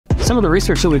some of the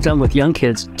research that we've done with young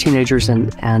kids, teenagers,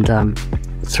 and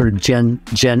sort of Gen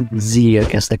Z, I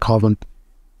guess they call them,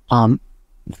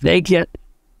 they get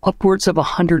upwards of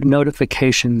 100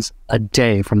 notifications a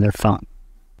day from their phone.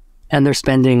 And they're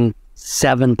spending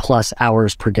 7+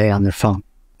 hours per day on their phone.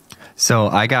 So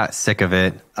I got sick of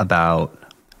it I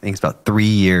think it's about 3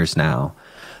 years now.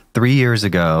 3 years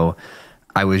ago,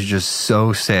 I was just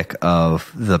so sick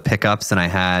of the pickups, and I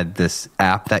had this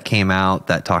app that came out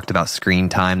that talked about screen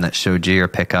time that showed you your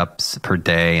pickups per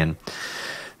day. And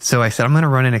so I said, I'm going to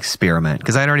run an experiment,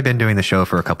 because I'd already been doing the show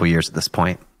for a couple years at this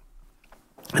point.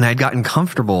 And I'd gotten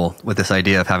comfortable with this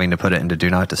idea of having to put it into Do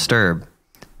Not Disturb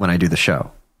when I do the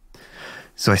show.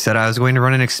 So I said I was going to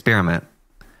run an experiment.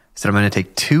 I said I'm going to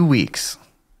take 2 weeks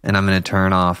and I'm going to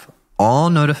turn off all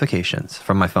notifications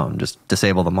from my phone, just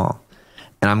disable them all.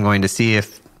 And I'm going to see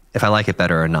if I like it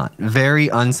better or not. Very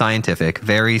unscientific,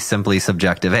 very simply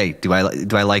subjective. Hey, do I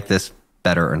like this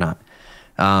better or not?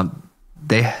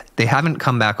 They haven't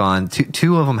come back on.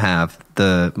 Two of them have.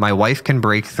 My wife can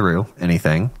break through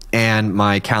anything, and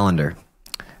my calendar,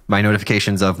 my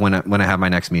notifications of when I have my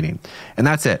next meeting, and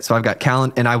that's it. So I've got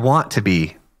calendar, and I want to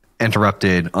be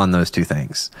interrupted on those two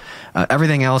things.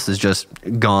 Everything else is just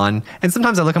gone. And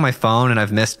sometimes I look at my phone and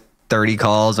I've missed 30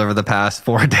 calls over the past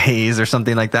 4 days or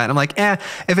something like that. And I'm like,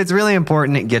 if it's really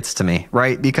important, it gets to me,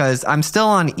 right? Because I'm still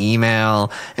on email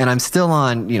and I'm still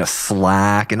on,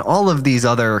 Slack and all of these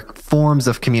other forms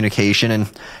of communication.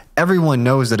 And everyone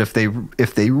knows that if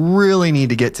they really need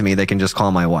to get to me, they can just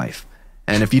call my wife.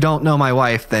 And if you don't know my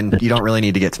wife, then you don't really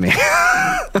need to get to me.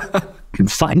 Can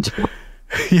find you.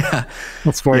 Yeah.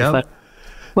 That's very fun.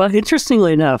 Well,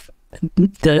 interestingly enough,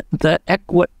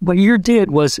 what you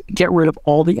did was get rid of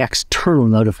all the external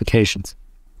notifications.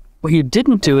 What you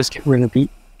didn't do is get rid of the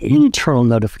internal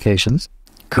notifications.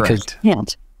 Correct. Because you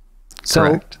can't. So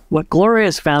Correct. What Gloria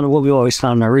has found, and what we always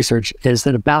found in our research, is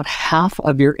that about half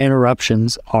of your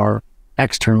interruptions are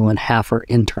external and half are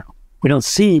internal. We don't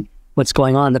see what's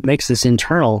going on that makes this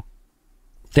internal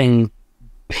thing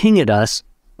ping at us,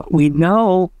 but we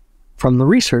know from the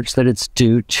research that it's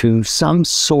due to some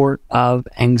sort of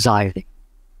anxiety.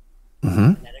 Mm-hmm.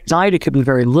 And anxiety could be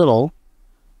very little,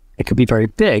 it could be very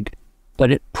big, but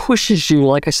it pushes you,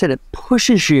 like I said, it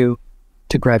pushes you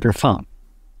to grab your phone.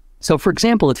 So for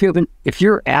example, if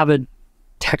you're an avid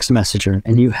text messenger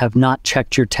and you have not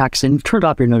checked your texts and you've turned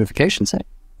off your notifications, say,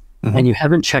 and you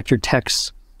haven't checked your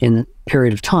texts in a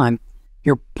period of time,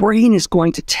 your brain is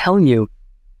going to tell you,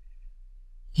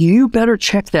 you better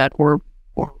check that or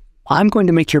I'm going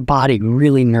to make your body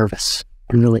really nervous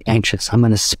and really anxious. I'm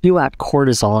going to spew out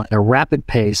cortisol at a rapid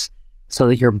pace so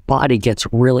that your body gets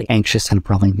really anxious and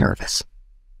really nervous.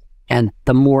 And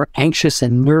the more anxious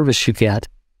and nervous you get,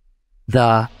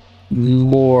 the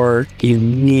more you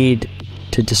need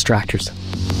to distract yourself.